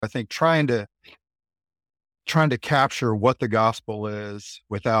I think trying to capture what the gospel is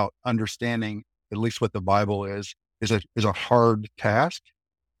without understanding at least what the Bible is a hard task.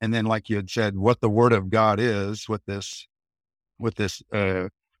 And then, like you had said, what the Word of God is, what this what this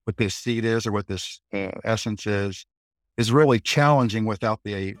seed is, or what this essence is really challenging without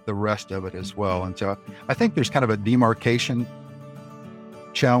the rest of it as well. And so, I think there's kind of a demarcation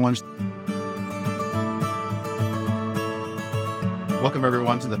challenge. Welcome,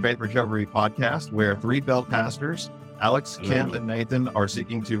 everyone, to the Faith Recovery Podcast, where three failed pastors, Alex, Kent, and Nathan, are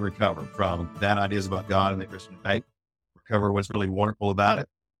seeking to recover from bad ideas about God and the Christian faith. Recover what's really wonderful about it.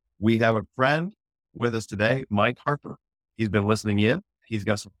 We have a friend with us today, Mike Harper. He's been listening in. He's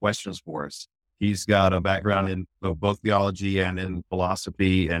got some questions for us. He's got a background in both theology and in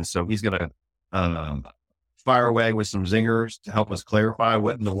philosophy, and so he's going to fire away with some zingers to help us clarify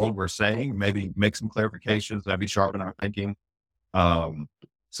what in the world we're saying, maybe make some clarifications, maybe sharpen our thinking.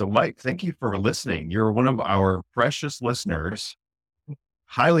 So Mike, thank you for listening. You're one of our precious listeners,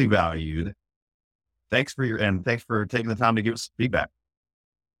 highly valued. Thanks for taking the time to give us feedback.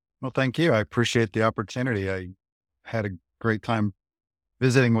 Well, thank you. I appreciate the opportunity. I had a great time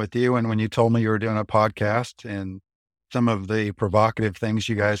visiting with you. And when you told me you were doing a podcast and some of the provocative things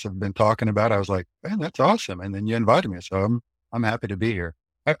you guys have been talking about, I was like, man, that's awesome. And then you invited me. So I'm happy to be here.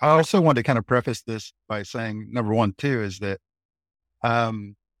 I also want to kind of preface this by saying, number one, too, is that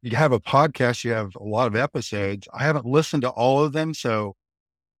you have a podcast, you have a lot of episodes. I haven't listened to all of them. So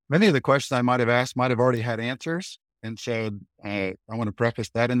many of the questions I might have asked might have already had answers. And so I want to preface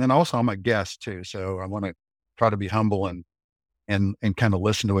that. And then also I'm a guest too. So I want to try to be humble and kind of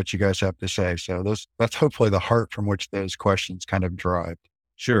listen to what you guys have to say. So that's hopefully the heart from which those questions kind of drive.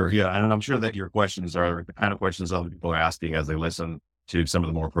 Sure. Yeah. And I'm sure that your questions are the kind of questions other people are asking as they listen to some of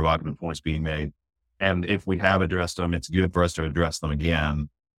the more provocative points being made. And if we have addressed them, it's good for us to address them again,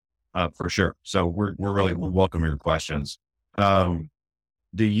 for sure. So we welcome your questions. Do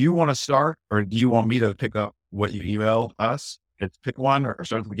you want to start, or do you want me to pick up what you emailed us? It's pick one or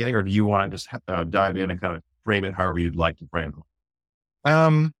start at the beginning, or do you want to just dive in and kind of frame it however you'd like to frame it?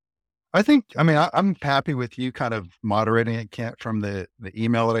 I'm happy with you kind of moderating it, Kent, from the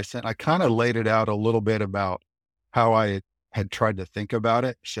email that I sent. I kind of laid it out a little bit about how I had tried to think about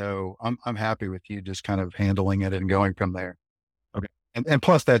it. So I'm happy with you just kind of handling it and going from there. Okay. And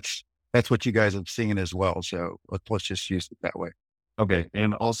plus that's what you guys have seen as well. So let's just use it that way. Okay.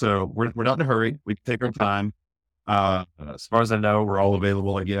 And also we're not in a hurry. We can take our time. As far as I know, we're all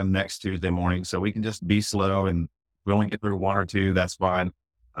available again next Tuesday morning. So we can just be slow, and we only get through one or two. That's fine.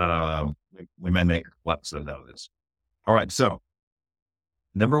 We may make a couple episodes out of this. All right. So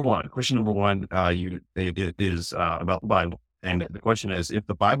question number one, it is about the Bible. And the question is, if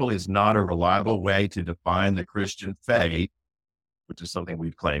the Bible is not a reliable way to define the Christian faith, which is something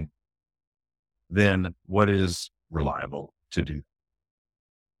we've claimed, then what is reliable to do?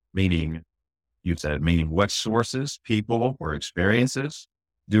 Meaning what sources, people, or experiences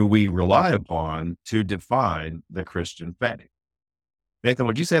do we rely upon to define the Christian faith? Nathan,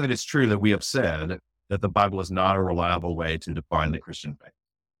 would you say that it's true that we have said that the Bible is not a reliable way to define the Christian faith?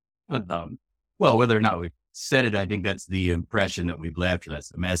 Well, whether or not we've said it, I think that's the impression that we've left, or that's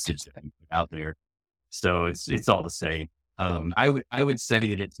the message that we put out there. So it's all the same. I would say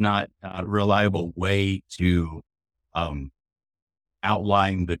that it's not a reliable way to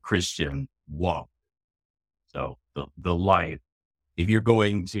outline the Christian walk. So the life. If you're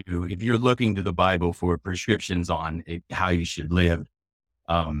looking to the Bible for prescriptions on how you should live,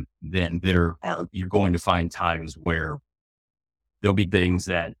 then you're going to find times where there'll be things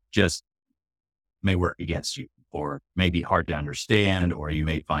that just may work against you, or may be hard to understand, or you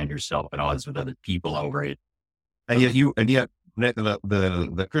may find yourself at odds with other people over it. And yet,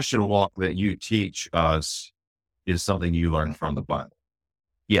 the Christian walk that you teach us is something you learn from the Bible.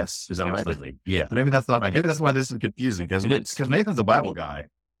 Yes, absolutely. Yeah. Maybe that's why this is confusing, because Nathan's a Bible guy.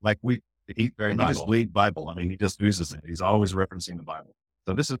 Like he just read Bible. I mean, he just uses it. He's always referencing the Bible.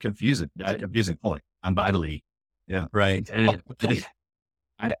 So this is confusing point. I'm Bible. Yeah. Right. And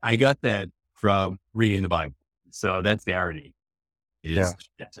I got that from reading the Bible. So that's the irony. Yeah.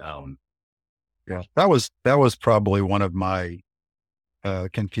 That was probably one of my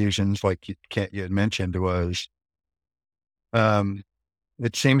confusions, like you had mentioned, was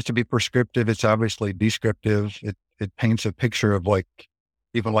it seems to be prescriptive. It's obviously descriptive. It paints a picture of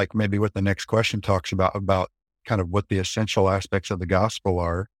even maybe what the next question talks about kind of what the essential aspects of the gospel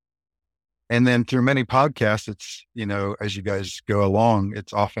are. And then through many podcasts, it's, as you guys go along,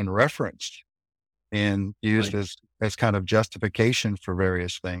 it's often referenced and used as kind of justification for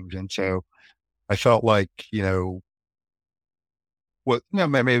various things. And so I felt like, what,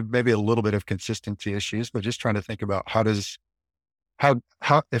 maybe a little bit of consistency issues, but just trying to think about how,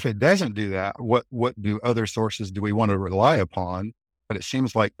 if it doesn't do that, what do other sources do we want to rely upon? But it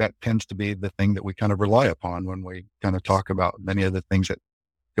seems like that tends to be the thing that we kind of rely upon when we kind of talk about many of the things that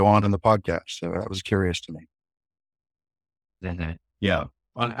go on in the podcast. So that was curious to me. Yeah.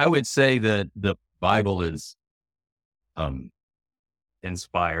 I would say that the Bible is,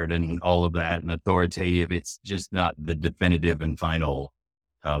 inspired and all of that and authoritative. It's just not the definitive and final,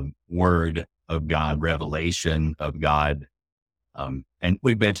 word of God, revelation of God. And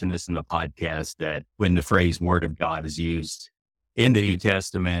we mentioned this in the podcast that when the phrase word of God is used in the New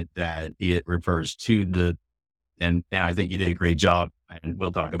Testament, that it refers to and I think you did a great job, and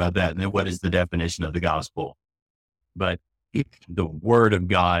we'll talk about that. And then what is the definition of the gospel? But the word of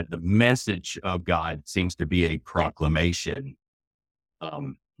God, the message of God seems to be a proclamation,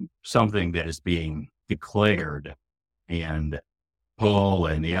 something that is being declared. And Paul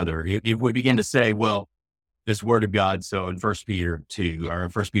and the other, if we begin to say, well, this word of God. So in 1 Peter 2 or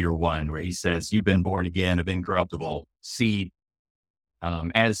 1 Peter 1, where he says, you've been born again of incorruptible seed,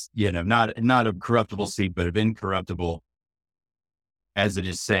 as not of corruptible seed, but of incorruptible, as it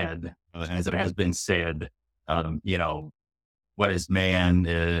is said, as it has been said, what is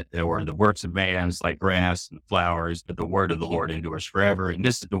man, or the works of man is like grass and flowers, but the word of the Lord endures forever. And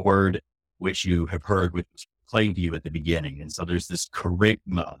this is the word which you have heard, which was proclaimed to you at the beginning. And so there's this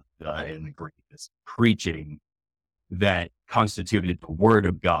kerygma in the Greek, this preaching that constituted the word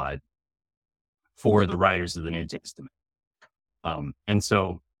of God for the writers of the New Testament. And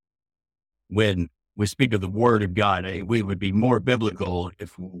so when we speak of the word of God, we would be more biblical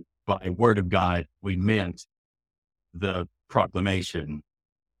if by word of God, we meant the proclamation,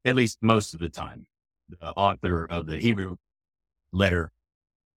 at least most of the time. The author of the Hebrew letter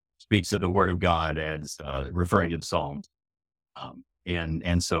speaks of the word of God as referring to the Psalms.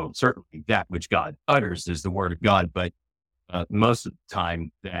 And so certainly that which God utters is the word of God, but most of the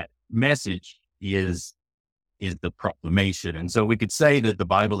time that message is the proclamation. And so we could say that the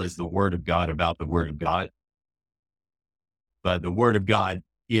Bible is the word of God about the word of God, but the word of God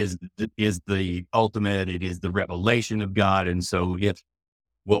is the ultimate, it is the revelation of God. And so if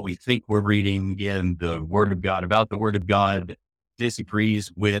what we think we're reading in the word of God about the word of God disagrees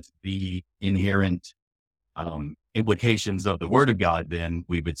with the inherent implications of the word of God, then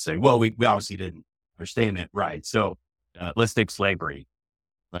we would say, well, we obviously didn't understand that right. So let's take slavery.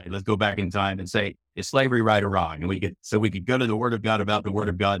 Right? Let's go back in time and say, is slavery right or wrong? And we could go to the word of God about the word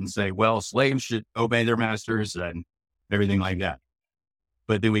of God and say, well, slaves should obey their masters and everything like that.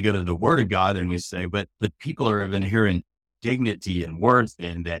 But then we go to the word of God and we say, but the people are of inherent dignity and worth,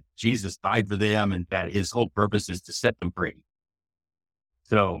 and that Jesus died for them and that his whole purpose is to set them free.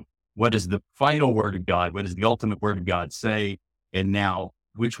 So what is the final word of God? What does the ultimate word of God say? And now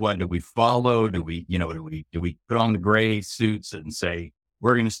which one do we follow? Do we put on the gray suits and say,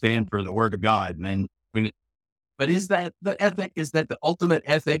 we're going to stand for the word of God? And then, but is that the ethic? Is that the ultimate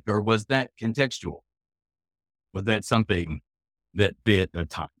ethic, or was that contextual? Was that something that bit a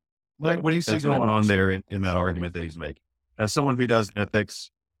time? What do you see going on there in that argument that he's making? As someone who does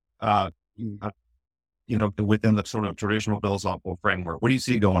ethics, within the sort of traditional philosophical framework, what do you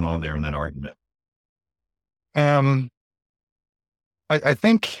see going on there in that argument? I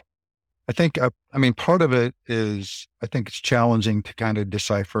think, part of it is, I think it's challenging to kind of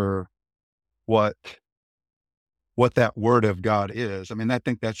decipher what that word of God is. I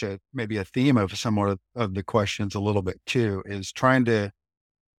think that's maybe a theme of some of the questions a little bit too, is trying to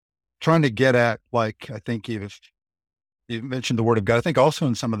get at, like, I think you've mentioned the word of God. I think also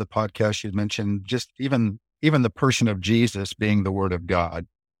in some of the podcasts you've mentioned just even the person of Jesus being the word of God.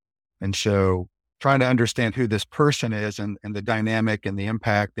 And so trying to understand who this person is and the dynamic and the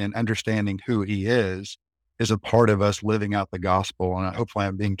impact and understanding who he is a part of us living out the gospel. And hopefully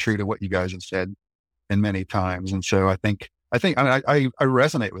I'm being true to what you guys have said in many times. And so I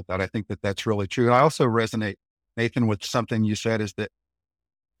resonate with that. I think that that's really true. I also resonate, Nathan, with something you said is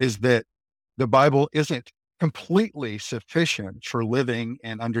that the Bible isn't completely sufficient for living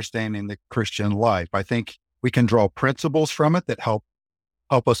and understanding the Christian life. I think we can draw principles from it that help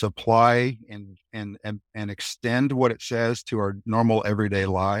us apply and extend what it says to our normal everyday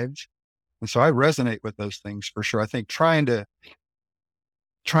lives. And so I resonate with those things for sure. I think trying to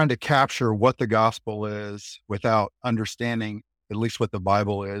capture what the gospel is without understanding at least what the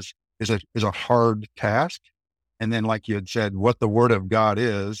Bible is a hard task. And then, like you had said, what the word of God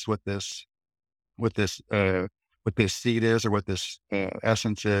is, what this seed is, or what this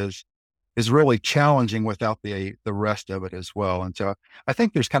essence is really challenging without the rest of it as well. And so I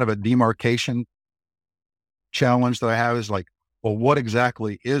think there's kind of a demarcation challenge that I have, is like, well, what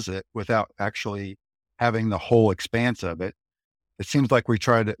exactly is it without actually having the whole expanse of it? It seems like we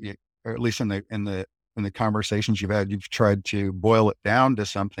try to, or at least in the conversations you've had, you've tried to boil it down to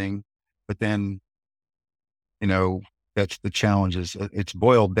something, but then, you know, that's the challenge is it's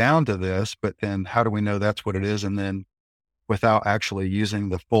boiled down to this, but then how do we know that's what it is? And then without actually using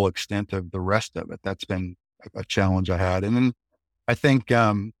the full extent of the rest of it, that's been a challenge I had. And then I think,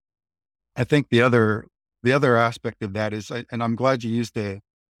 I think the other aspect of that is, and I'm glad you used the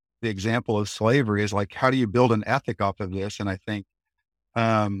example of slavery is like, how do you build an ethic off of this? And I think,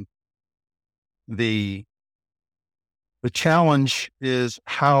 um, the, the challenge is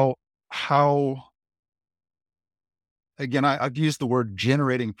how, again, I've used the word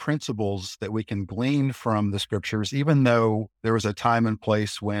generating principles that we can glean from the scriptures, even though there was a time and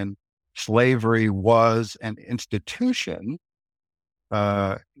place when slavery was an institution,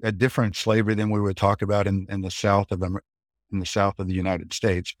 a different slavery than we would talk about in the South of in the South of the United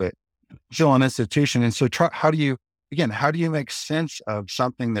States, but still an institution. And so how do you, again, how do you make sense of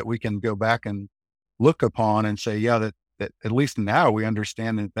something that we can go back and look upon and say, yeah, that at least now we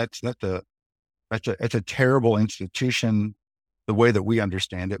understand that it's a terrible institution, the way that we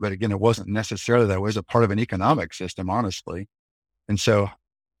understand it. But again, it wasn't necessarily that. It was a part of an economic system, honestly. And so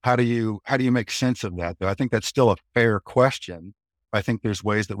how do you make sense of that though? I think that's still a fair question. I think there's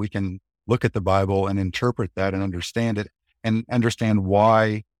ways that we can look at the Bible and interpret that and understand it and understand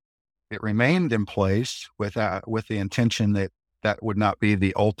why it remained in place with the intention that that would not be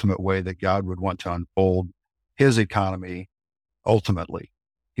the ultimate way that God would want to unfold his economy ultimately.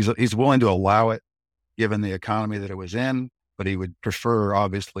 He's willing to allow it given the economy that it was in, but he would prefer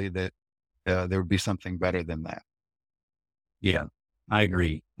obviously that there would be something better than that. Yeah, I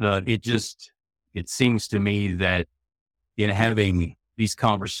agree. It seems to me that in having these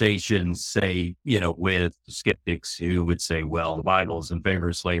conversations, say, with skeptics who would say, well, the Bible is in favor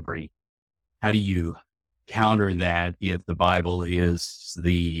of slavery. How do you counter that if the Bible is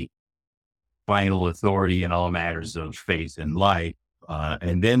the final authority in all matters of faith and life?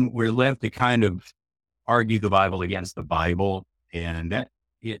 And then we're left to kind of argue the Bible against the Bible. And that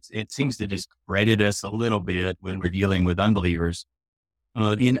it seems to discredit us a little bit when we're dealing with unbelievers.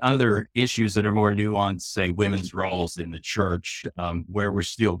 In other issues that are more nuanced, say women's roles in the church, where we're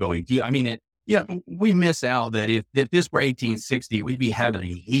still going. We miss out that if this were 1860, we'd be having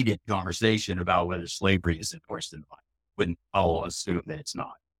a heated conversation about whether slavery is enforced in the Bible. Wouldn't all assume that it's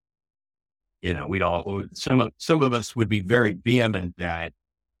not. We'd all, some of us would be very vehement that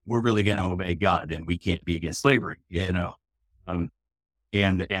we're really going to obey God and we can't be against slavery,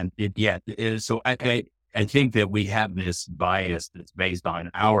 so I think that we have this bias that's based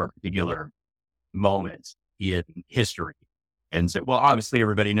on our particular moments in history. And so, well, obviously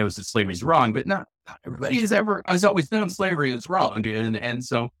everybody knows that slavery is wrong, but not everybody has always known slavery is wrong. And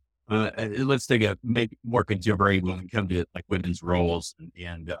so let's take a maybe more contemporary when we come to like women's roles.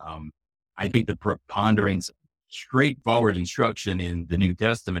 And I think the preponderance, straightforward instruction in the New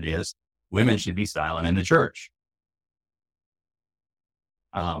Testament is women should be silent in the church.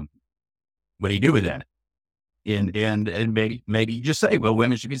 What do you do with that? And maybe you just say, well,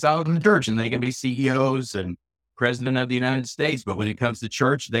 women should be silent in the church and they can be CEOs and president of the United States. But when it comes to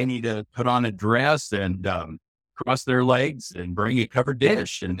church, they need to put on a dress and cross their legs and bring a covered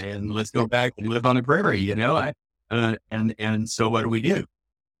dish and let's go back and live on the prairie, and so what do we do?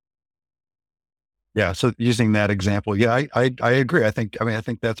 Yeah. So using that example, yeah, I agree. I think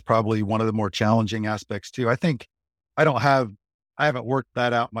that's probably one of the more challenging aspects too. I haven't worked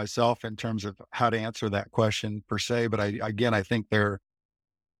that out myself in terms of how to answer that question per se, but I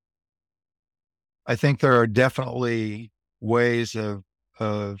think there are definitely ways of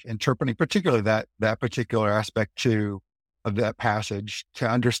interpreting, particularly that particular aspect of that passage to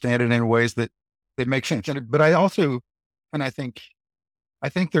understand it in ways that make sense. But I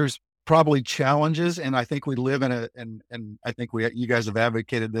think there's probably challenges, and I think we live and I think you guys have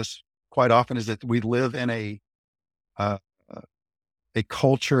advocated this quite often, is that we live in a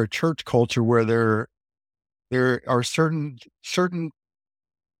culture, a church culture, where there are certain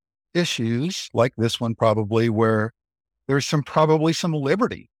issues like this one, probably where there's probably some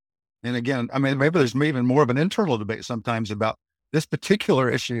liberty. And again, maybe there's even more of an internal debate sometimes about this particular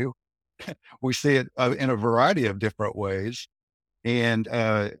issue. We see it in a variety of different ways. And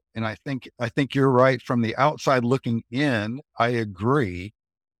I think you're right. From the outside looking in, I agree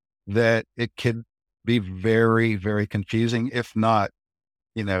that it could be very, very confusing, if not,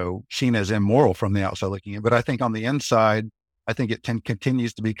 seen as immoral from the outside looking in. But I think on the inside, I think it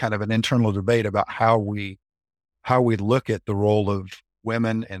continues to be kind of an internal debate about how we look at the role of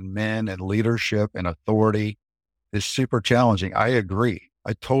women and men and leadership and authority. is super challenging. I agree.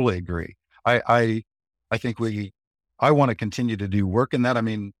 I totally agree. I think I want to continue to do work in that. I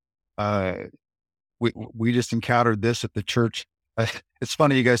mean, uh, we just encountered this at the church. It's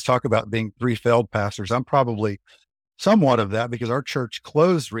funny you guys talk about being 3 failed pastors. I'm probably somewhat of that because our church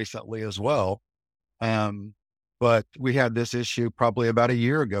closed recently as well. But we had this issue probably about a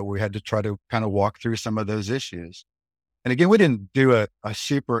year ago. We had to try to kind of walk through some of those issues. And again, we didn't do a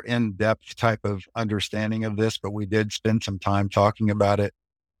super in-depth type of understanding of this, but we did spend some time talking about it.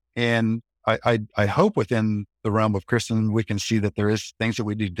 And I hope within the realm of Christian, we can see that there is things that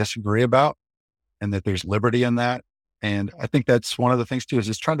we do disagree about and that there's liberty in that. And I think that's one of the things too, is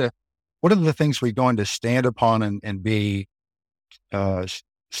just trying to, what are the things we're going to stand upon and be,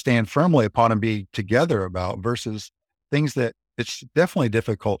 stand firmly upon and be together about versus things that it's definitely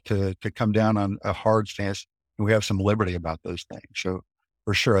difficult to come down on a hard stance. And we have some liberty about those things. So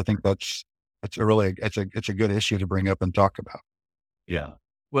for sure, I think it's a good issue to bring up and talk about. Yeah.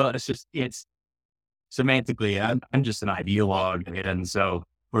 Well, it's semantically, I'm just an ideologue. And so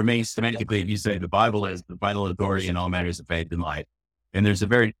for me, semantically, if you say the Bible is the final authority in all matters of faith and life, and there's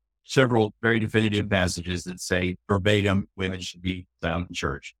several very definitive passages that say verbatim, women should be found in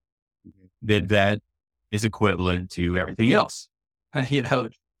church, that is equivalent to everything else.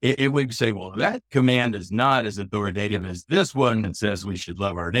 It would say, well, that command is not as authoritative as this one that says we should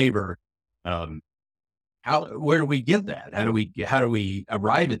love our neighbor. Where do we get that? How do we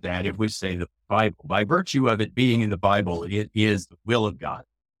arrive at that if we say the Bible, by virtue of it being in the Bible, it is the will of God?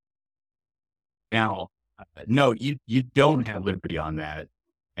 Now, no, you don't have liberty on that.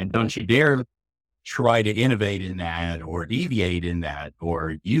 And don't you dare try to innovate in that or deviate in that,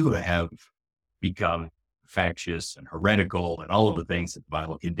 or you have become factious and heretical and all of the things that the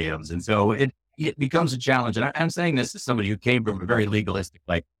Bible condemns. And so it becomes a challenge. And I'm saying this as somebody who came from a very legalistic,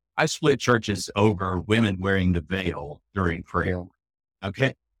 like I split churches over women wearing the veil during prayer.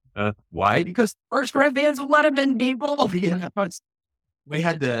 Okay. Why? Because 1 Corinthians 11 people,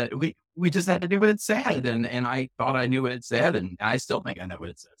 we just had to do what it said. And I thought I knew what it said, and I still think I know what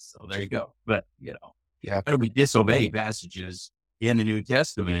it says. So there you go. But, how do we disobey passages in the New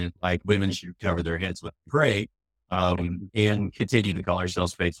Testament, like women should cover their heads when they pray, and continue to call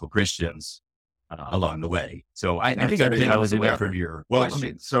ourselves faithful Christians along the way? So I think everything I was aware from your. Well, let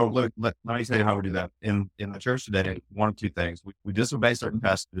me say how we do that in the church today. One of two things: we disobey certain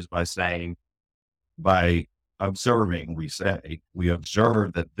passages by observing. We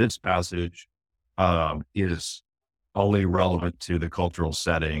observe that this passage is only relevant to the cultural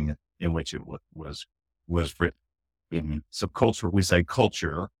setting in which it was written. So we say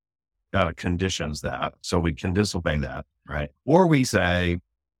culture conditions that, so we can disobey that, right? Or we say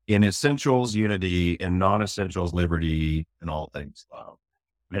in essentials, unity, in non-essentials, liberty, and all things love.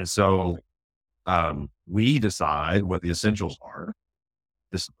 And so we decide what the essentials are.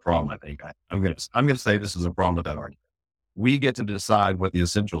 This is a problem, I think. I'm going to say this is a problem with that argument. We get to decide what the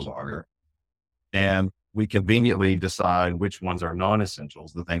essentials are, and we conveniently decide which ones are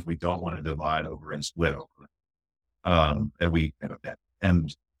non-essentials, the things we don't want to divide over and split over.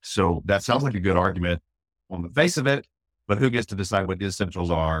 And so that sounds like a good argument on the face of it, but who gets to decide what the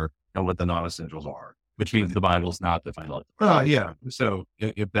essentials are and what the non-essentials are? Which means the Bible's not the final. Yeah. So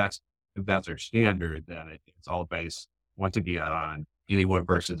if that's our standard, then it's all based once again on any one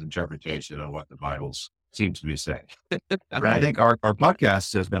person's interpretation of what the Bible seems to be saying. Right. I think our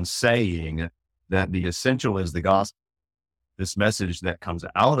podcast has been saying that the essential is the gospel, this message that comes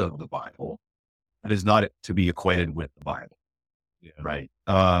out of the Bible. It is not to be equated with the Bible. Yeah. Right.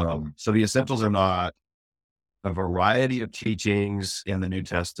 So the essentials are not a variety of teachings in the New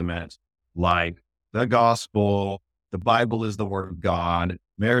Testament, like the gospel, the Bible is the word of God,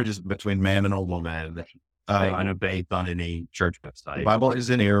 marriage is between man and a woman, based on any church website. The Bible is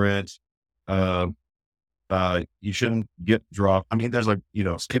inerrant. You shouldn't get dropped. I mean, there's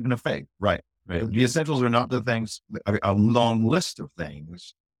statement of faith. Right. The essentials are not the things, a long list of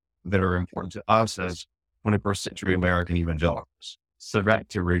things that are important to us as 21st century American evangelicals. Subject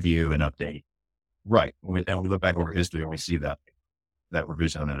to review and update. Right. And we look back over history and we see that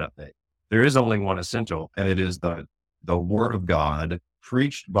revision and update. There is only one essential, and it is the word of God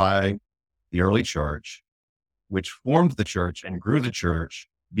preached by the early church, which formed the church and grew the church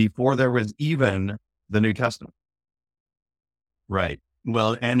before there was even the New Testament. Right.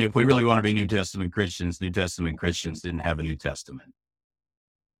 Well, and if we really want to be New Testament Christians didn't have a New Testament.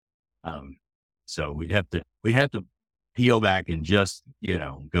 So we have to peel back and just,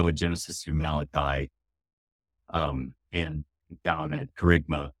 go with Genesis through Malachi, and down at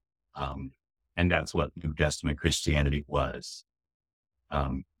Kerygma. And that's what New Testament Christianity was.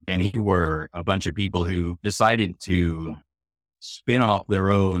 And here were a bunch of people who decided to spin off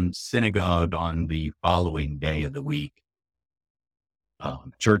their own synagogue on the following day of the week.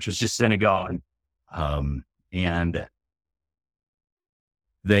 Church was just synagogue. And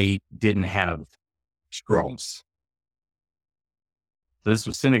they didn't have scrolls. So this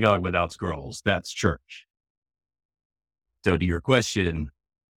was synagogue without scrolls. That's church. So to your question,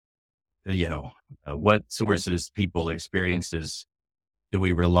 what sources, people, experiences do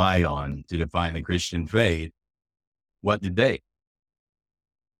we rely on to define the Christian faith? What did they?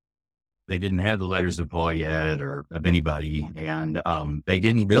 They didn't have the letters of Paul yet or of anybody, and they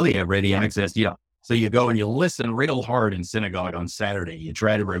didn't really have ready access. So you go and you listen real hard in synagogue on Saturday. You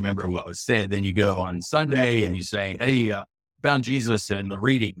try to remember what was said. Then you go on Sunday and you say, hey, found Jesus in the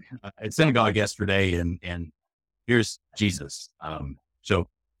reading at synagogue yesterday, and here's Jesus. So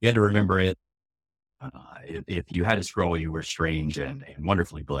you had to remember it. If you had a scroll, you were strange and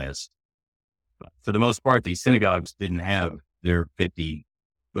wonderfully blessed. But for the most part, these synagogues didn't have their 50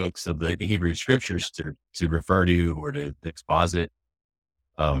 books of the Hebrew scriptures to refer to or to exposit.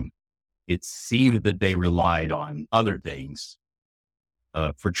 It seemed that they relied on other things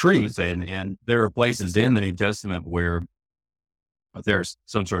for truth. And there are places in the New Testament where there's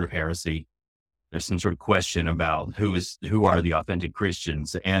some sort of heresy. There's some sort of question about who are the authentic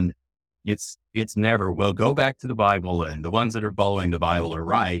Christians. And it's never, well, go back to the Bible, and the ones that are following the Bible are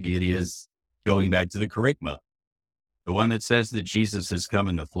right. It is going back to the Kerygma, the one that says that Jesus has come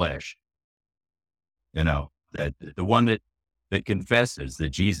in the flesh. That the one that confesses that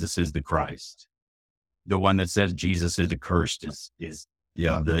Jesus is the Christ, the one that says Jesus is accursed is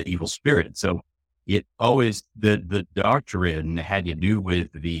the evil spirit. So it always, the doctrine had to do with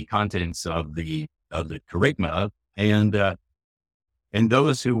the contents of the Kerygma and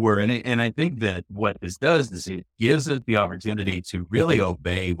those who were in it. And I think that what this does is it gives us the opportunity to really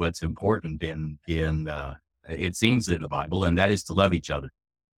obey what's important in it seems in the Bible, and that is to love each other.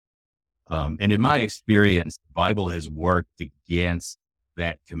 And in my experience, the Bible has worked against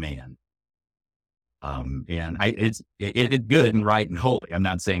that command. And it is good and right and holy. I'm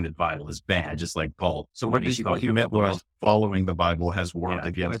not saying that the Bible is bad, just like Paul. So what you meant was following the Bible has worked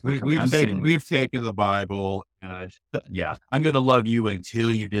against. We've taken the Bible. I'm going to love you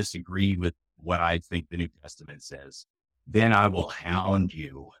until you disagree with what I think the New Testament says. Then I will hound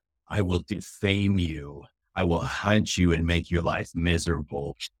you. I will defame you. I will hunt you and make your life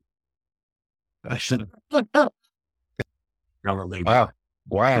miserable. Wow.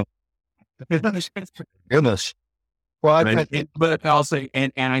 Goodness. Well, but I'll say,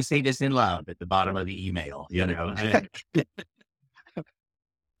 and I say this in loud at the bottom of the email,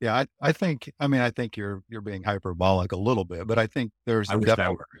 Yeah, I think you're being hyperbolic a little bit, but I think there's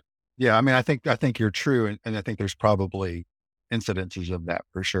yeah, I think you're true. And I think there's probably incidences of that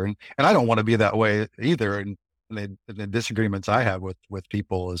for sure. And I don't want to be that way either. And the disagreements I have with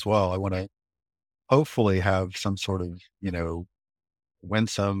people as well, I want to hopefully have some sort of,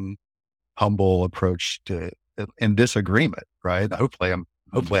 winsome, humble approach to in disagreement, right? Hopefully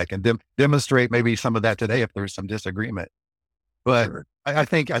I can demonstrate maybe some of that today if there's some disagreement. But sure. I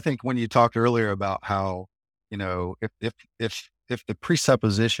think when you talked earlier about how, if the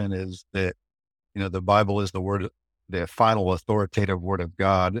presupposition is that, the Bible is the final authoritative word of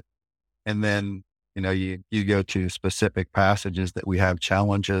God, and then, you go to specific passages that we have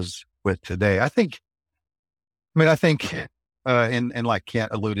challenges with today. I think, and like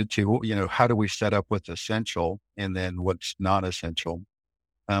Kent alluded to, how do we set up what's essential and then what's not essential?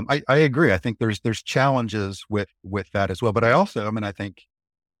 I agree. I think there's challenges with that as well. But I also, I think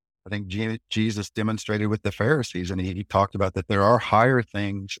Jesus demonstrated with the Pharisees, and he talked about that there are higher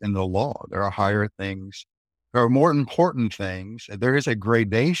things in the law. There are higher things. There are more important things. There is a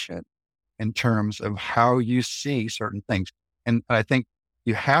gradation in terms of how you see certain things. And I think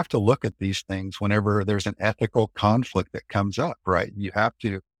you have to look at these things whenever there's an ethical conflict that comes up, right? You have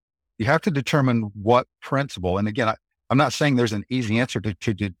to determine what principle. And again, I'm not saying there's an easy answer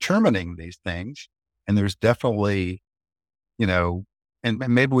to determining these things. And there's definitely, and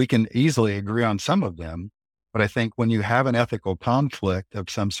maybe we can easily agree on some of them. But I think when you have an ethical conflict of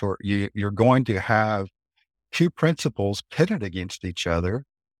some sort, you're going to have two principles pitted against each other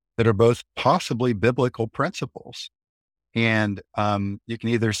that are both possibly biblical principles. And you can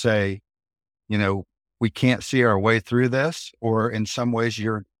either say, we can't see our way through this, or in some ways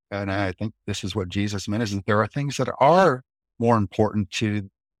and I think this is what Jesus meant, is that there are things that are more important to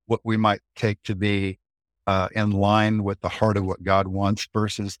what we might take to be in line with the heart of what God wants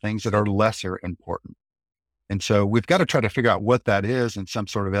versus things that are lesser important. And so we've got to try to figure out what that is in some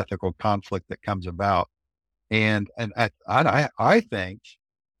sort of ethical conflict that comes about. And I think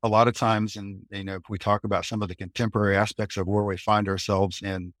a lot of times, and if we talk about some of the contemporary aspects of where we find ourselves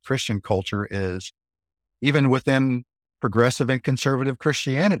in Christian culture, is even within progressive and conservative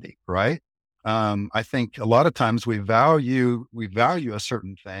Christianity, right? I think a lot of times we value a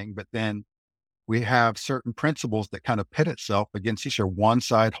certain thing, but then we have certain principles that kind of pit itself against each other. One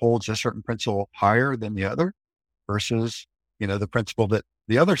side holds a certain principle higher than the other versus, the principle that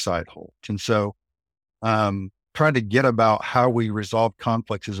the other side holds. And so, trying to get about how we resolve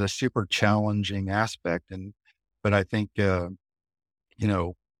conflicts is a super challenging aspect. But I think, the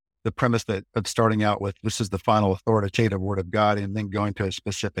premise of starting out with, this is the final authoritative word of God, and then going to a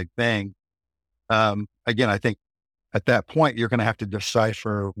specific thing. Again, I think at that point, you're going to have to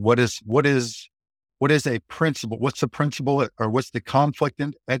decipher what is a principle, what's the principle or what's the conflict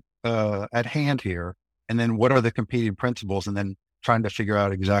at hand here? And then what are the competing principles? And then trying to figure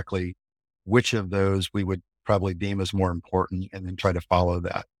out exactly which of those we would probably deem as more important, and then try to follow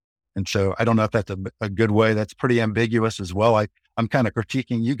that. And so I don't know if that's a good way. That's pretty ambiguous as well. I'm kind of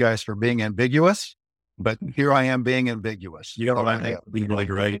critiquing you guys for being ambiguous, but here I am being ambiguous. What I think would be really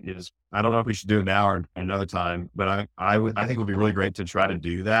great is, I don't know if we should do it now or another time, but I think it would be really great to try to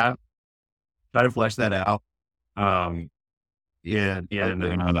do that, try to flesh that out, and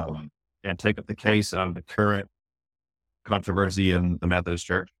take up the case of the current controversy in the Methodist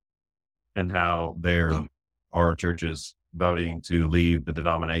Church and how there are churches voting to leave the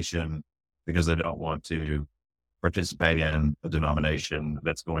denomination because they don't want to participate in a denomination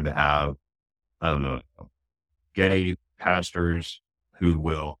that's going to have, gay pastors who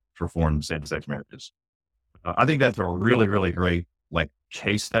will perform same-sex marriages. I think that's a really, really great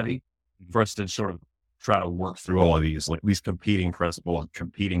case study for us to sort of try to work through all of these competing principles,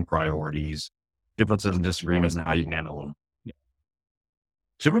 competing priorities, differences and disagreements, and how you handle them. Yeah.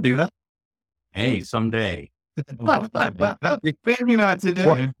 Should we do that? Hey, someday. Maybe not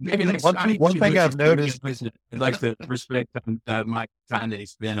today. Maybe next time. One thing I've noticed, I'd like to respect my time that he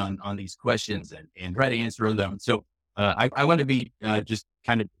spent on these questions and try to answer them. So I want to be just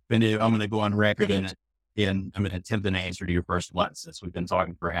kind of definitive. I'm going to go on record and I'm going to attempt an answer to your first one, since we've been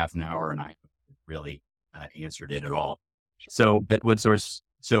talking for half an hour and I haven't really answered it at all. So,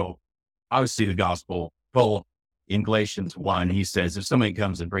 so obviously the gospel, Paul in Galatians 1, he says, if somebody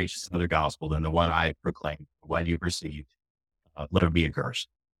comes and preaches another gospel than the one I proclaim, what you received, let it be accursed.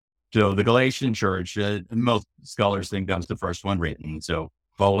 So the Galatian church, most scholars think that was the first one written. So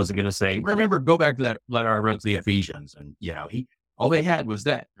Paul isn't going to say, remember, go back to that letter I wrote to the Ephesians. And, all they had was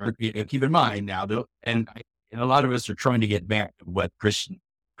that. Keep in mind now, and a lot of us are trying to get back to what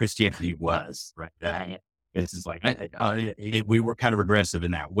Christianity was, right? It's just we were kind of regressive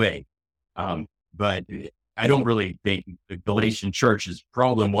in that way. But I don't really think the Galatian church's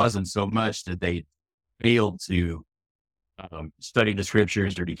problem wasn't so much that they failed to study the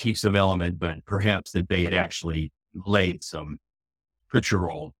scriptures or to teach some element, but perhaps that they had actually laid some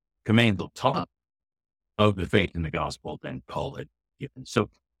scriptural commands on top of the faith in the gospel than Paul had given. So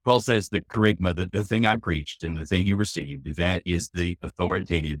Paul says the kerygma, the thing I preached and the thing you received, that is the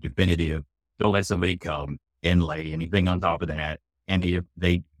authoritative, definitive. Don't let somebody come and lay anything on top of that. And if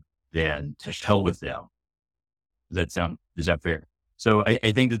they then, to hell with them. Is that fair? So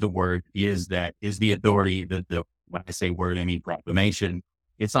I think that the word is the authority that when I say word, I mean proclamation.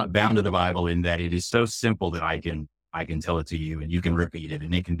 It's not bound to the Bible in that it is so simple that I can tell it to you and you can repeat it,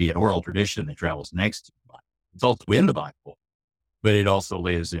 and it can be an oral tradition that travels next to the Bible. It's also in the Bible, but it also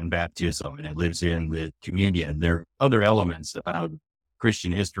lives in baptism and it lives in the communion. There are other elements about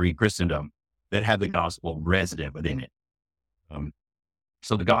Christian history, Christendom, that have the gospel resident within it.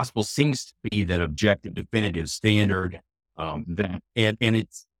 So the gospel seems to be that objective, definitive standard. And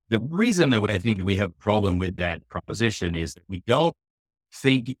it's the reason that I think we have a problem with that proposition is that we don't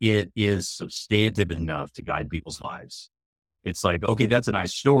think it is substantive enough to guide people's lives. It's like, okay, that's a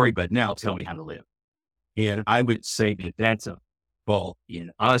nice story, but now tell me how to live. And I would say that that's a fault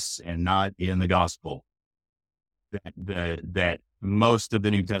in us and not in the gospel. That most of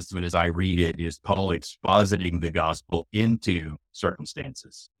the New Testament, as I read it, is Paul expositing the gospel into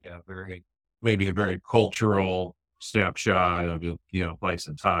circumstances. Yeah, maybe a very cultural snapshot of place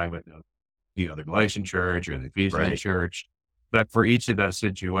and time with the Galatian church or the Ephesian church. But for each of those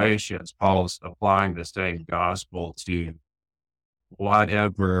situations, Paul's applying the same gospel to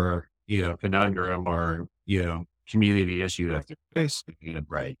whatever conundrum or community issue that they're facing.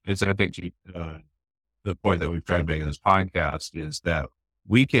 Right. And so I think the point that we've tried to make in this podcast is that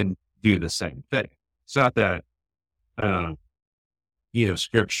we can do the same thing. It's not that,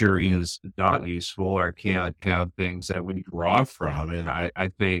 scripture is not useful or can't have things that we draw from. And I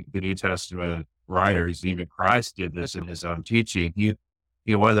think the New Testament writers, even Christ did this in his own teaching.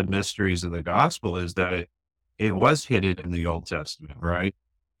 one of the mysteries of the gospel is that it was hidden in the Old Testament, right?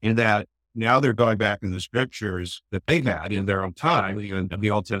 In that now they're going back in the scriptures that they had in their own time,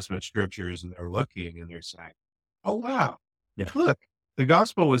 the Old Testament scriptures, and they're looking and they're saying, oh, wow, look, the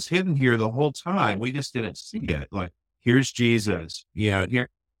gospel was hidden here the whole time. We just didn't see it. Like, here's Jesus. Here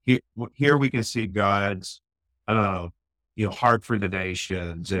we can see God's, heart for the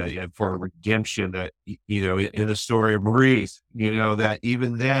nations and for redemption that, in the story of Ruth, that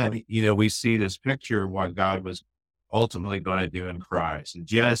even then, we see this picture of what God was ultimately going to do in Christ. In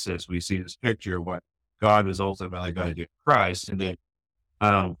Genesis, we see this picture of what God was ultimately going to do in Christ. And then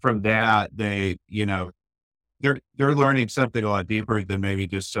from that, they're learning something a lot deeper than maybe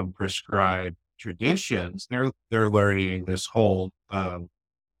just some prescribed traditions. They're learning this whole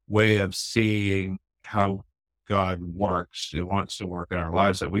way of seeing how God works and wants to work in our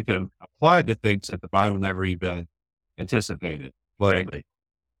lives that we can apply to things that the Bible never even anticipated. Like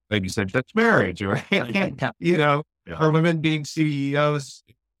you said, that's marriage, right? Or women being CEOs,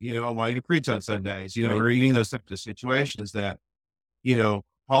 while you preach on Sundays, or eating those types of situations that,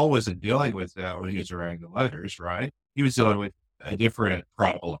 Paul wasn't dealing with that when he was writing the letters, right? He was dealing with a different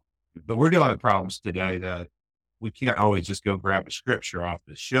problem. But we're dealing with problems today that we can't always just go grab a scripture off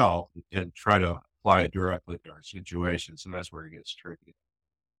the shelf and try to apply it directly to our situations. And that's where it gets tricky.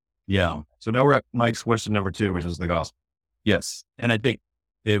 Yeah. So now we're at Mike's question number 2, which is the gospel. Yes. And I think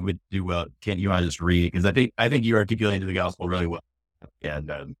it would do well. Can't you want to just read? Because I think you articulated the gospel really well.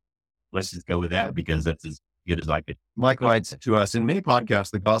 And let's just go with that because that's as good as I could. Mike writes to us, in many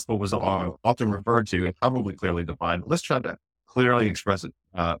podcasts, the gospel was often referred to and probably clearly defined. Let's try to clearly express it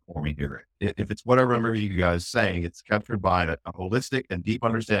for me here. If it's what I remember you guys saying, it's captured by a holistic and deep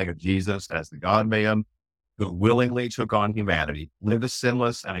understanding of Jesus as the God-man who willingly took on humanity, lived a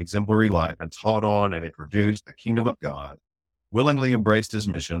sinless and exemplary life, and taught on and introduced the kingdom of God, willingly embraced his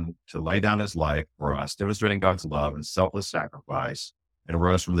mission to lay down his life for us, demonstrating God's love and selfless sacrifice, and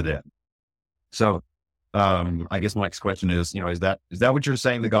rose from the dead. So I guess Mike's question is, is that what you're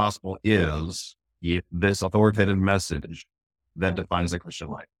saying the gospel is, this authoritative message that defines the Christian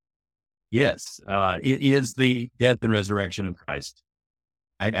life? Yes, it is the death and resurrection of Christ.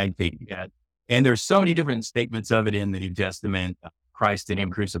 I think that. And there's so many different statements of it in the New Testament. Christ and him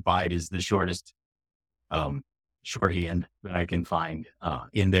crucified is the shortest shorthand that I can find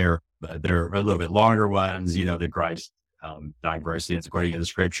in there. But there are a little bit longer ones, that Christ died for our sins according to the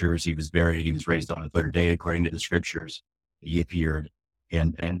scriptures. He was buried. He was raised on the third day according to the scriptures. He appeared.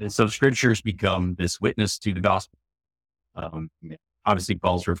 And so scriptures become this witness to the gospel. Obviously,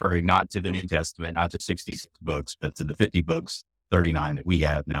 Paul's referring not to the New Testament, not to 66 books, but to the 50 books, 39 that we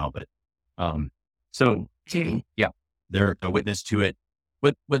have now. But they're a witness to it.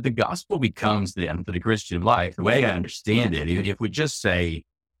 What the gospel becomes then for the Christian life, the way I understand it, if we just say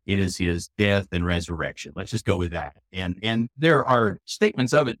it is his death and resurrection, let's just go with that. And there are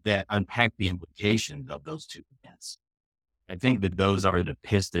statements of it that unpack the implications of those two events. I think that those are the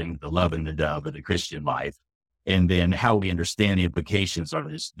piston, the love and the dove of the Christian life. And then how we understand the implications are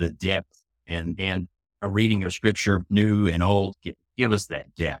the depth and a reading of scripture, new and old, give us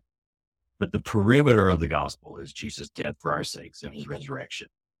that depth. But the perimeter of the gospel is Jesus' death for our sakes and his resurrection.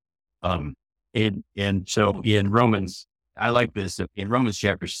 And so in Romans, I like this. In Romans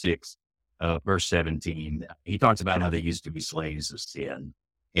chapter 6, verse 17, he talks about how they used to be slaves of sin.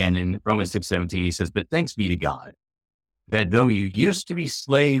 And in Romans 6:17, he says, but thanks be to God that though you used to be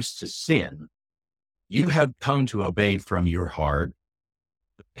slaves to sin, you have come to obey from your heart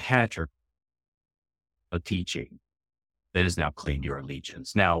the pattern of teaching that has now claimed your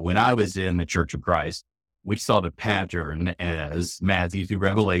allegiance. Now, when I was in the Church of Christ, we saw the pattern as Matthew through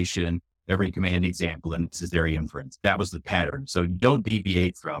Revelation, every command, example, and necessary inference. That was the pattern. So don't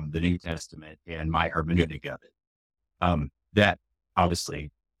deviate from the New Testament and my hermeneutic of it. That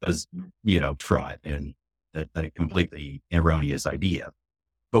obviously was, trod and a completely erroneous idea.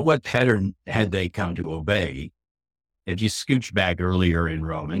 But what pattern had they come to obey? If you scooch back earlier in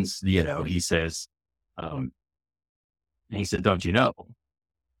Romans, he says, don't you know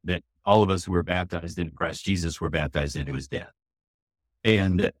that all of us who were baptized into Christ Jesus were baptized into his death?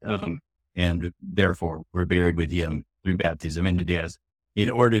 And therefore we're buried with him through baptism into death, in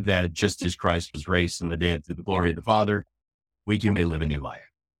order that just as Christ was raised from the dead through the glory of the Father, we too may live a new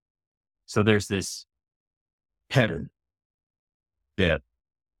life. So there's this pattern, death,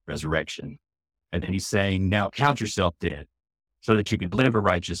 resurrection. And then he's saying, now count yourself dead so that you can live a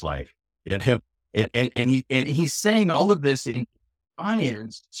righteous life. And he's saying all of this in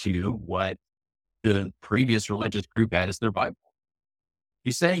defiance to what the previous religious group had as their Bible.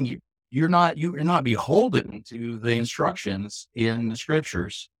 He's saying you're not beholden to the instructions in the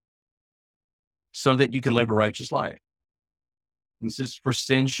scriptures so that you can live a righteous life. It says,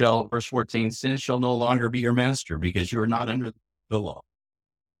 verse 14, sin shall no longer be your master because you're not under the law.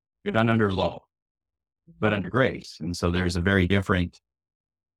 You're not under law, but under grace. And so there's a very different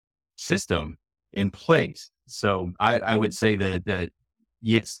system in place. So I would say that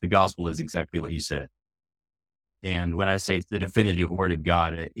yes, the gospel is exactly what you said. And when I say it's the definitive word of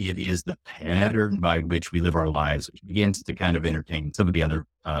God, it is the pattern by which we live our lives, which begins to kind of entertain some of the other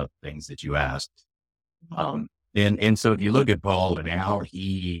things that you asked. And so if you look at Paul and how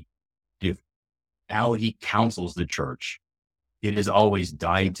he counsels the church, it is always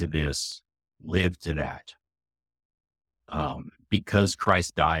died to this, live to that. Because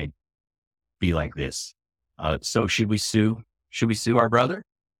Christ died, be like this. So should we sue? Should we sue our brother?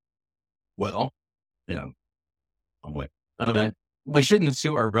 Well, we shouldn't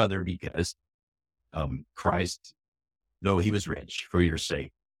sue our brother because Christ, though he was rich for your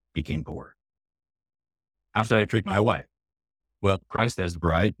sake, became poor. After I treat my wife, well, Christ as the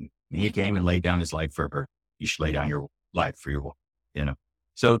bride, he came and laid down his life for her. You should lay down your life for your wife.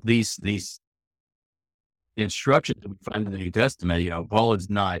 So these instructions that we find in the New Testament, Paul is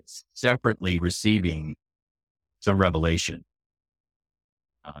not separately receiving some revelation.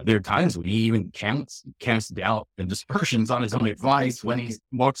 There are times when he even casts doubt and dispersions on his own advice when he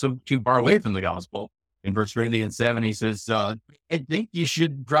walks too far away from the gospel. In 1 Corinthians 7, he says, I think you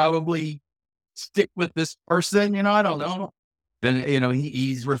should probably stick with this person. I don't know. Then,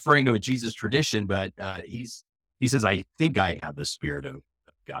 he's referring to a Jesus tradition, but he says, I think I have the Spirit of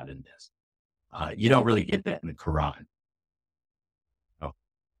God in this. You don't really get that in the Quran. Oh,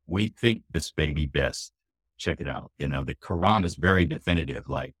 we think this may be best. Check it out. The Quran is very definitive,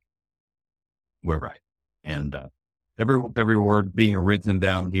 like we're right. And every word being written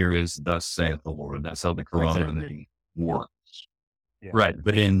down here is thus saith the Lord. That's how the Quran works. Yeah. Right.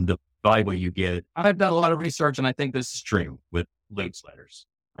 But in the Bible, you get, I've done a lot of research and I think this is true with Luke's letters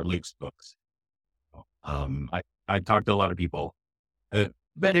or Luke's books. I talked to a lot of people,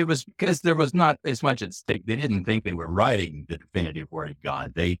 but it was because there was not as much at stake. They didn't think they were writing the definitive word of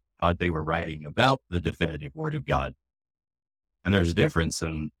God. They thought they were writing about the definitive word of God. And there's a difference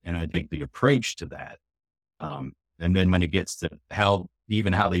and I think the approach to that. And then when it gets to how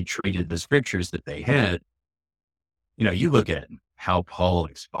they treated the scriptures that they had, you look at how Paul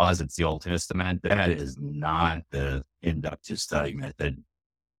exposits the Old Testament, that is not the inductive study method.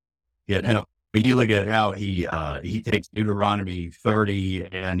 When you look at how he takes Deuteronomy 30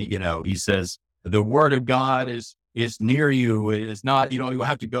 and, he says, the word of God is near you. It is not, you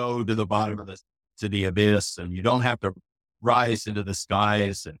have to go to the bottom of to the abyss and you don't have to rise into the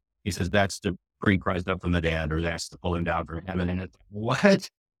skies. And he says, that's to bring Christ up from the dead or that's to pull him down from heaven. And it's what?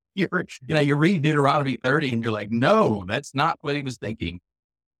 You read Deuteronomy 30 and you're like, no, that's not what he was thinking.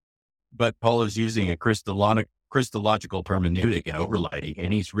 But Paul is using a Christological hermeneutic and overlay,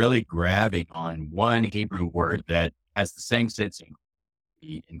 and he's really grabbing on one Hebrew word that has the same sense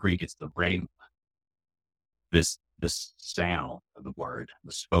in Greek. It's the rhema, this sound of the word,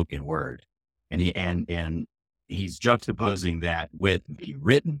 the spoken word, and he's juxtaposing that with the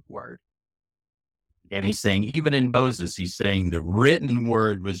written word. And he's saying, even in Moses, he's saying the written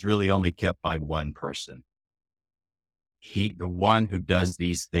word was really only kept by one person. The one who does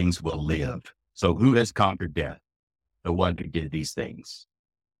these things will live. So who has conquered death? The one who did these things.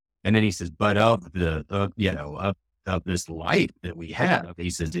 And then he says, but of this life that we have, he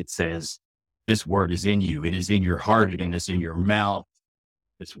says, it says, this word is in you. It is in your heart and it's in your mouth.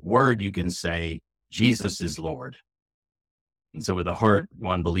 This word you can say, Jesus is Lord. And so with the heart,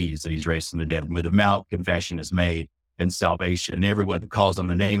 one believes that he's raised from the dead. And with the mouth, confession is made and salvation. And everyone who calls on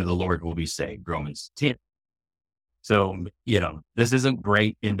the name of the Lord will be saved. Romans 10. So, this isn't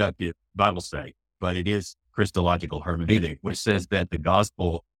great inductive Bible study, but it is Christological hermeneutic, which says that the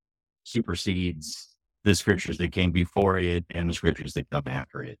gospel supersedes the scriptures that came before it and the scriptures that come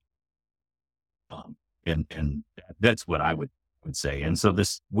after it. And that's what I would say. And so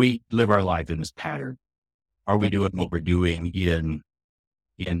we live our life in this pattern. Are we doing what we're doing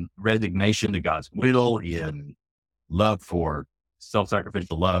in resignation to God's will, in love for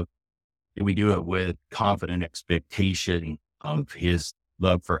self-sacrificial love? Do we do it with confident expectation of his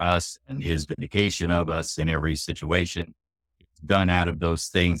love for us and his vindication of us in every situation? It's done out of those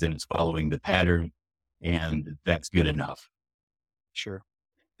things and it's following the pattern, and that's good enough. Sure.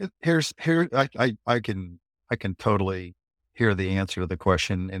 I can totally hear the answer to the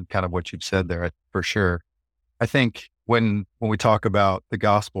question and kind of what you've said there for sure. I think when we talk about the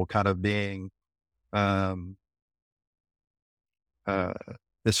gospel kind of being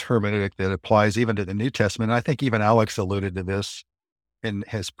this hermeneutic that applies even to the New Testament. And I think even Alex alluded to this in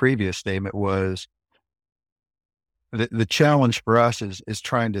his previous statement, was the challenge for us is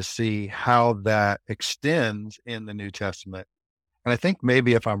trying to see how that extends in the New Testament. And I think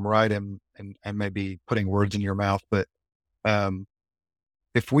maybe if I'm right, and maybe putting words in your mouth, but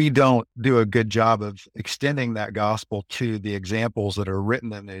if we don't do a good job of extending that gospel to the examples that are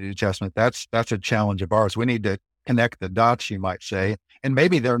written in the New Testament, that's a challenge of ours. We need to connect the dots, you might say, and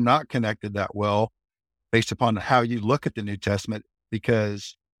maybe they're not connected that well based upon how you look at the New Testament,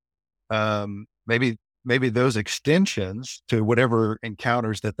 because maybe those extensions to whatever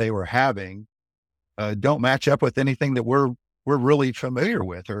encounters that they were having don't match up with anything that we're really familiar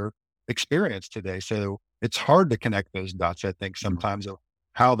with or experience today. So it's hard to connect those dots, I think, sometimes, of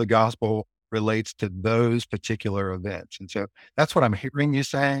how the gospel relates to those particular events. And so that's what I'm hearing you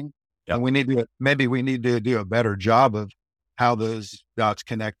saying. Yep. And maybe we need to do a better job of how those dots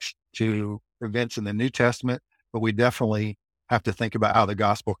connect to events in the New Testament, but we definitely have to think about how the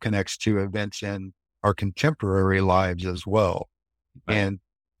gospel connects to events in our contemporary lives as well. Right. And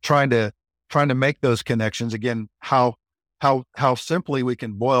trying to make those connections. Again, how simply we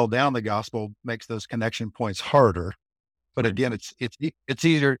can boil down the gospel makes those connection points harder. But again, it's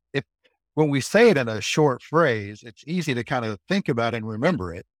easier when we say it in a short phrase, it's easy to kind of think about and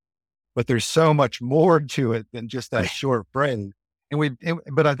remember it, but there's so much more to it than just that short phrase.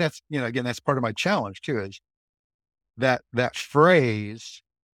 But that's, again, that's part of my challenge too, is that phrase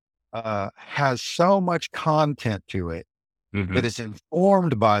has so much content to it that is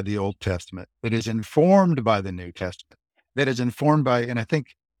informed by the Old Testament, that is informed by the New Testament, that is informed by, and I think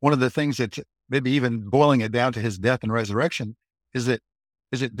one of the things that maybe even boiling it down to his death and resurrection is it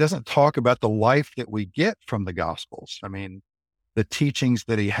doesn't talk about the life that we get from the Gospels. I mean, the teachings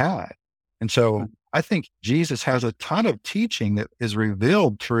that he had. And so I think Jesus has a ton of teaching that is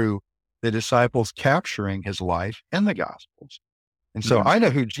revealed through the disciples capturing his life in the Gospels. And so I know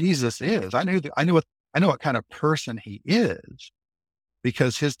who Jesus is. I know what kind of person he is,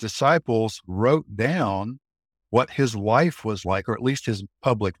 because his disciples wrote down what his life was like, or at least his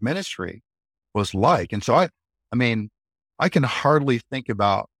public ministry was like. And so I can hardly think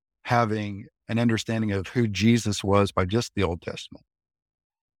about having an understanding of who Jesus was by just the Old Testament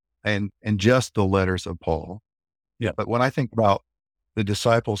and just the letters of Paul. Yeah. But when I think about the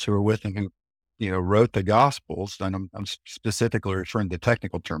disciples who were with him, who, wrote the Gospels, and I'm specifically referring to the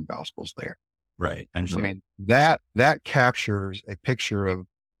technical term Gospels there. Right. And that captures a picture of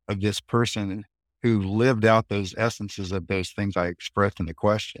this person who lived out those essences of those things I expressed in the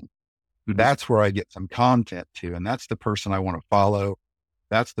question. That's where I get some content to, and that's the person I want to follow.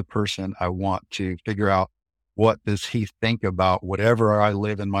 That's the person I want to figure out, what does he think about whatever I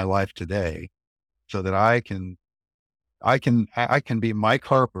live in my life today, so that I can be Mike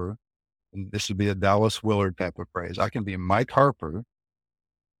Harper. And this would be a Dallas Willard type of phrase. I can be Mike Harper,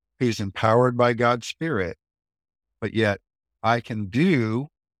 who's empowered by God's Spirit, but yet I can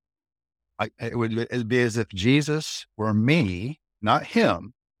it'd be as if Jesus were me, not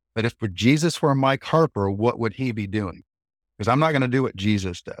him. But if Jesus were Mike Harper, what would he be doing? Because I'm not going to do what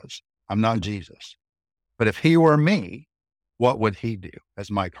Jesus does. I'm not Jesus. But if he were me, what would he do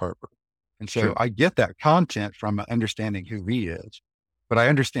as Mike Harper? And so I get that content from understanding who he is. But I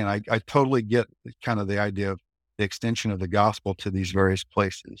understand, I totally get kind of the idea of the extension of the gospel to these various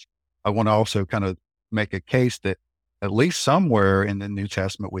places. I want to also kind of make a case that at least somewhere in the New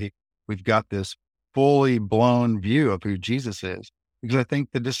Testament, we've got this fully blown view of who Jesus is. Because I think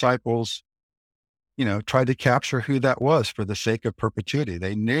the disciples, tried to capture who that was for the sake of perpetuity.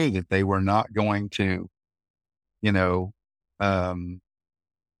 They knew that they were not going to, not going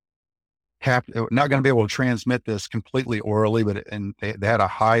to be able to transmit this completely orally, but they had a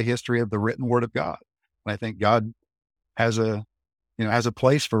high history of the written word of God. And I think God has a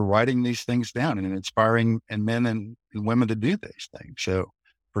place for writing these things down and inspiring men and women to do these things. So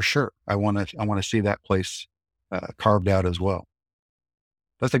for sure, I want to see that place carved out as well.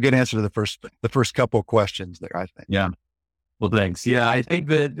 That's a good answer to the first couple of questions there, I think. Yeah. Well, thanks. Yeah. I think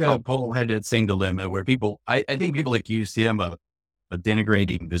that Paul had that same dilemma where I think people accused him of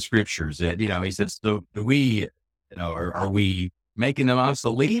denigrating the scriptures. That, he says, so do we, are we making them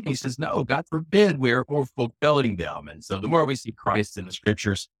obsolete? He says, no, God forbid, we're fulfilling them. And so the more we see Christ in the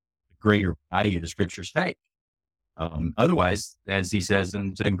scriptures, the greater value the scriptures take. Otherwise, as he says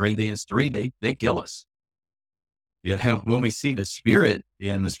in 2 Corinthians 3, they kill us. When we see the Spirit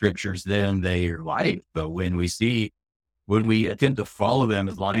in the scriptures, then they are life. But when we attempt to follow them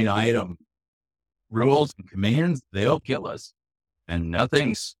as line item rules and commands, they'll kill us. And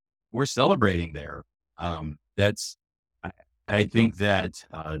we're celebrating there. I think that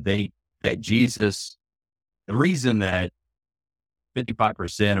Jesus, the reason that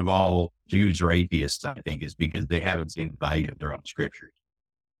 55% of all Jews are atheists, I think, is because they haven't seen the value of their own scriptures.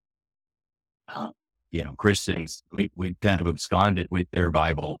 Christians, we kind of absconded with their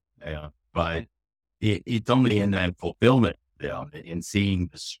Bible, but it's only in that fulfillment, in seeing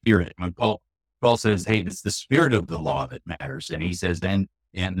the Spirit. When Paul says, hey, it's the Spirit of the law that matters. And he says, and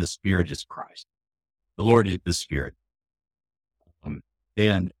the Spirit is Christ. The Lord is the Spirit.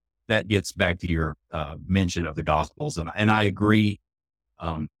 And that gets back to your mention of the Gospels. And I agree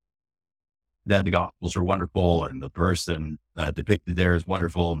that the Gospels are wonderful, and the person depicted there is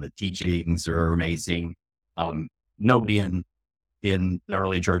wonderful, and the teachings are amazing. Nobody in the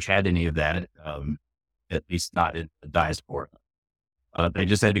early church had any of that, at least not in the diaspora. They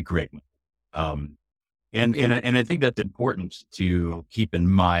just had to correct me. And I think that's important to keep in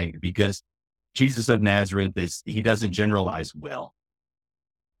mind, because Jesus of Nazareth he doesn't generalize well.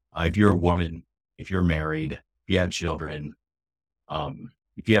 If you're a woman, if you're married, if you have children,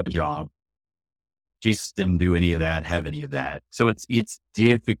 if you have a job, Jesus didn't do any of that, have any of that. So it's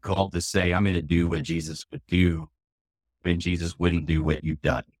difficult to say, I'm going to do what Jesus would do when Jesus wouldn't do what you've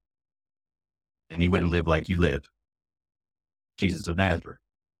done. And he wouldn't live like you live. Jesus of Nazareth.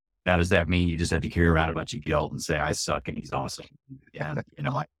 Now, does that mean you just have to carry around a bunch of guilt and say, I suck and he's awesome? Yeah,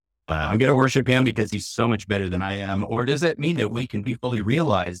 I'm going to worship him because he's so much better than I am. Or does that mean that we can be fully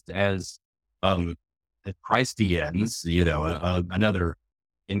realized as Christians, another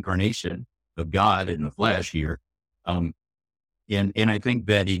incarnation of God in the flesh here? And I think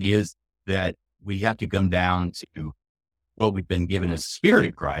that it is that we have to come down to what we've been given as the Spirit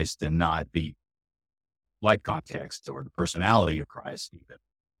of Christ, and not the life context or the personality of Christ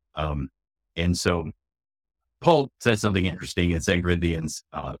even. And so Paul says something interesting in 2 Corinthians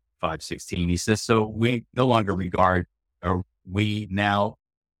 5:16. He says, so we no longer regard, or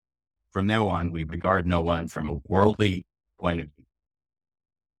from now on, we regard no one from a worldly point of view,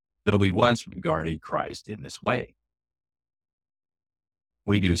 though we once regarded Christ in this way.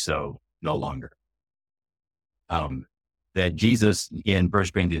 We do so no longer. That Jesus, in 1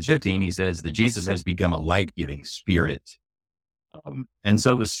 Corinthians 15, he says that Jesus has become a life-giving Spirit. And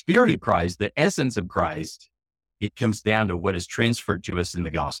so the Spirit of Christ, the essence of Christ, it comes down to what is transferred to us in the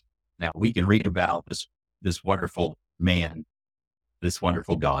gospel. Now, we can read about this wonderful man, this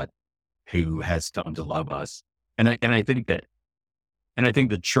wonderful God who has come to love us. And I think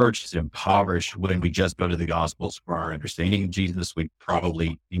the church is impoverished when we just go to the Gospels for our understanding of Jesus. We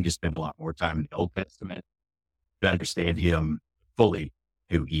probably need to spend a lot more time in the Old Testament to understand him fully,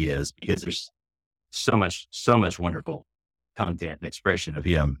 who he is, because there's so much wonderful content and expression of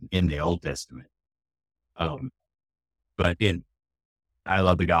him in the Old Testament. But I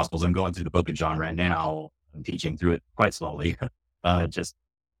love the Gospels. I'm going through the book of John right now. I'm teaching through it quite slowly. Just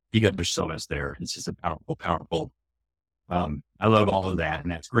because there's so much there. It's just a powerful. I love all of that,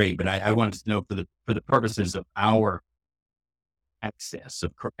 and that's great. But I wanted to know for the purposes of our access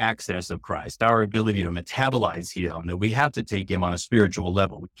of Christ, our ability to metabolize him, that we have to take him on a spiritual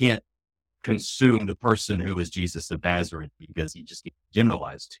level. We can't consume the person who is Jesus of Nazareth because he just gets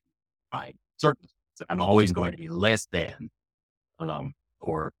generalized by circumstances. I'm always going to be less than,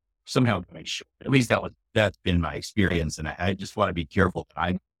 or somehow make sure. At least that's been my experience, and I just want to be careful.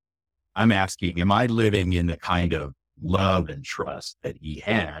 I'm asking, am I living in the kind of love and trust that he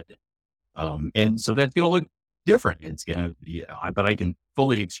had? And so that's going to look different. It's going to be, but I can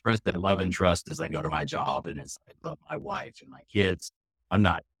fully express that love and trust as I go to my job, and as I love my wife and my kids. I'm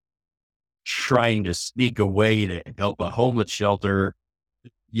not trying to sneak away to help a homeless shelter,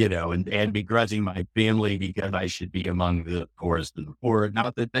 and begrudging my family because I should be among the poorest of the poor.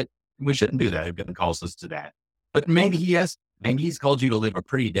 Not that we shouldn't do that. It doesn't call us to that. But maybe he's called you to live a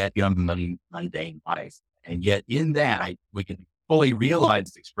pretty dadgum mundane life. And yet in that, we can fully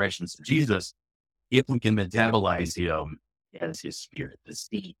realize the expressions of Jesus if we can metabolize him as his Spirit, the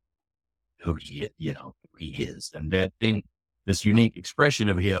seed, who he is. And that thing, this unique expression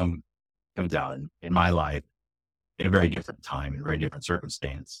of him comes out in my life in a very different time, in a very different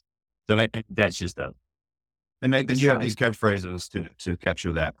circumstance. So that's just And then you have these catchphrases to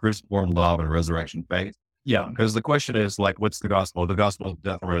capture that: cruciform, love, and resurrection faith. Yeah. Because the question is, like, what's the gospel? The gospel of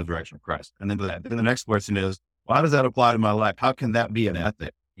death and resurrection of Christ. And then the next question is, well, how does that apply to my life? How can that be an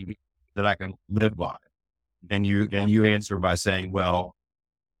ethic that I can live by? And you answer by saying, well,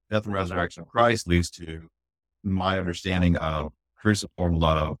 death and resurrection of Christ leads to my understanding of cruciform,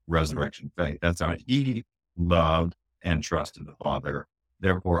 love, resurrection faith. That's how he loved and trusted the Father.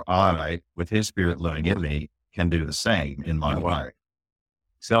 Therefore, I, with his Spirit living in me, can do the same in my life.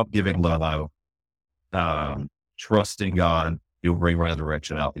 Self-giving love, trust in God, you'll bring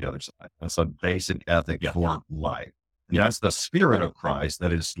resurrection out the other side. That's a basic ethic for life. And that's the Spirit of Christ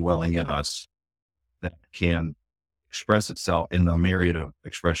that is dwelling in us that can express itself in the myriad of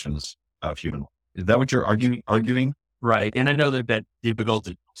expressions of human life. Is that what you're arguing? Right. And I know that that's difficult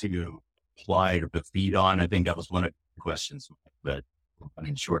to apply or to feed on. I think that was one of the questions, but we're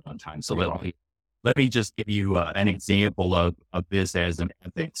running short on time. So let me just give you an example of this as an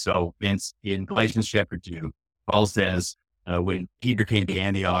ethic. So in Galatians chapter 2, Paul says, when Peter came to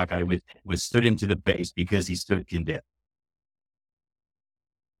Antioch, I withstood him to the face because he stood condemned.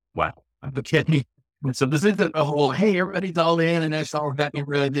 Wow. Okay. So this isn't a whole, hey, everybody's all in and that's all that,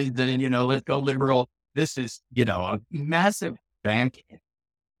 let's go liberal. This is, a massive bank.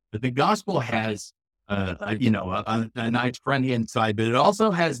 But the gospel has, a nice front-end side, but it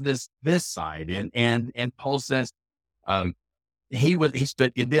also has this side. And Paul says, he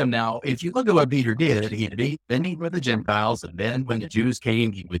stood condemned. Now, if you look at what Peter did, he ate with the Gentiles. And then when the Jews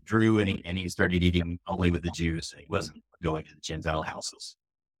came, he withdrew and he started eating only with the Jews. He wasn't going to the Gentile houses.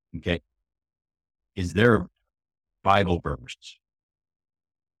 Okay. Is there Bible verse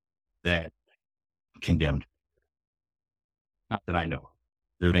that condemned? Not that I know of.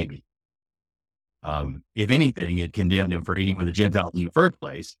 There may be. If anything, it condemned him for eating with the Gentiles in the first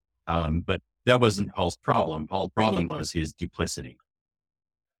place. But that wasn't Paul's problem. Paul's problem was his duplicity.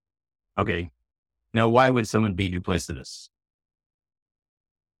 Okay. Now, why would someone be duplicitous?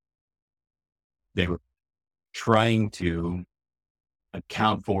 They were trying to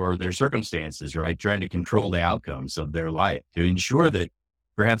account for their circumstances, right? Trying to control the outcomes of their life to ensure that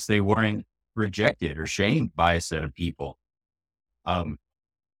perhaps they weren't rejected or shamed by a set of people.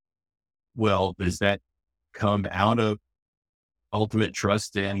 Well, does that come out of ultimate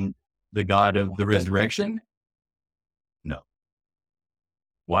trust in the God of the resurrection? No.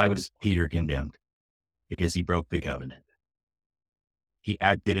 Why was Peter condemned? Because he broke the covenant. He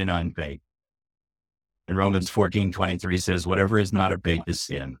acted in unfaith. And Romans 14:23 says, whatever is not of faith is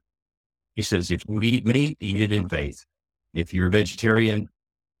sin. He says, if you eat meat, eat it in faith. If you're a vegetarian,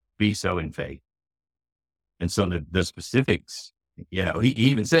 be so in faith. And so the specifics, he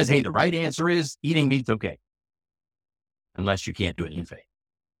even says, hey, the right answer is eating meat's okay. Unless you can't do it in faith.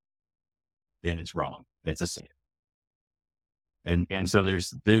 Then it's wrong. It's a sin. And so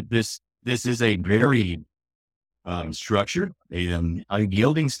there's this is a very structured and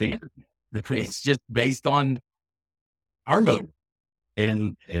unyielding standard. It's just based on our motive.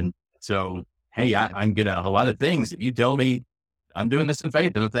 And so, hey, I'm going to a lot of things. If you tell me I'm doing this in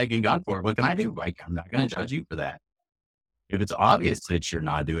faith and I'm thanking God for it, what can I do? Like, I'm not going to judge you for that. If it's obvious that you're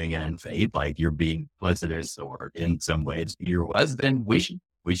not doing it in faith, like you're being duplicitous or in some ways Peter was, then we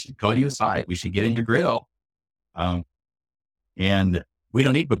should call you aside. We should get in your grill. And we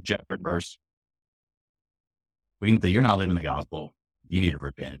don't need book, chapter, and verse. We can say you're not living the gospel. You need to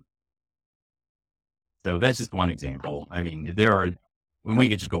repent. So that's just one example. I mean, when we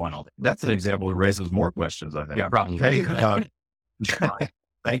could just go on all day. That's an example that raises more questions, I think. Yeah, probably. Okay.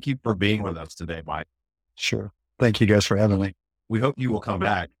 Thank you for being with us today, Mike. Sure. Thank you guys for having me. We hope you will come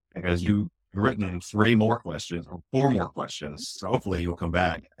back because you've written 3 more questions or 4 more questions. So hopefully you'll come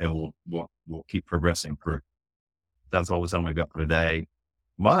back and we'll keep progressing through. That's all the time we've got for today.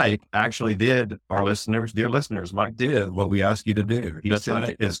 Mike actually did, dear listeners, Mike did what we asked you to do. He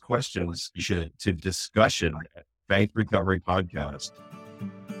sent his questions to discussion at Faith Recovery Podcast.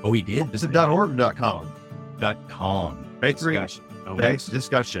 Oh, he did? Is it .org.com? .com. Faith discussion. Faith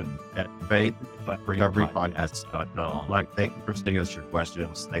discussion at Faith Recovery Podcast.com. Mike, thank you for sending us your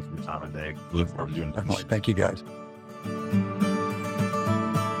questions. Thanks for your time today. Look forward to doing it. Thank you guys.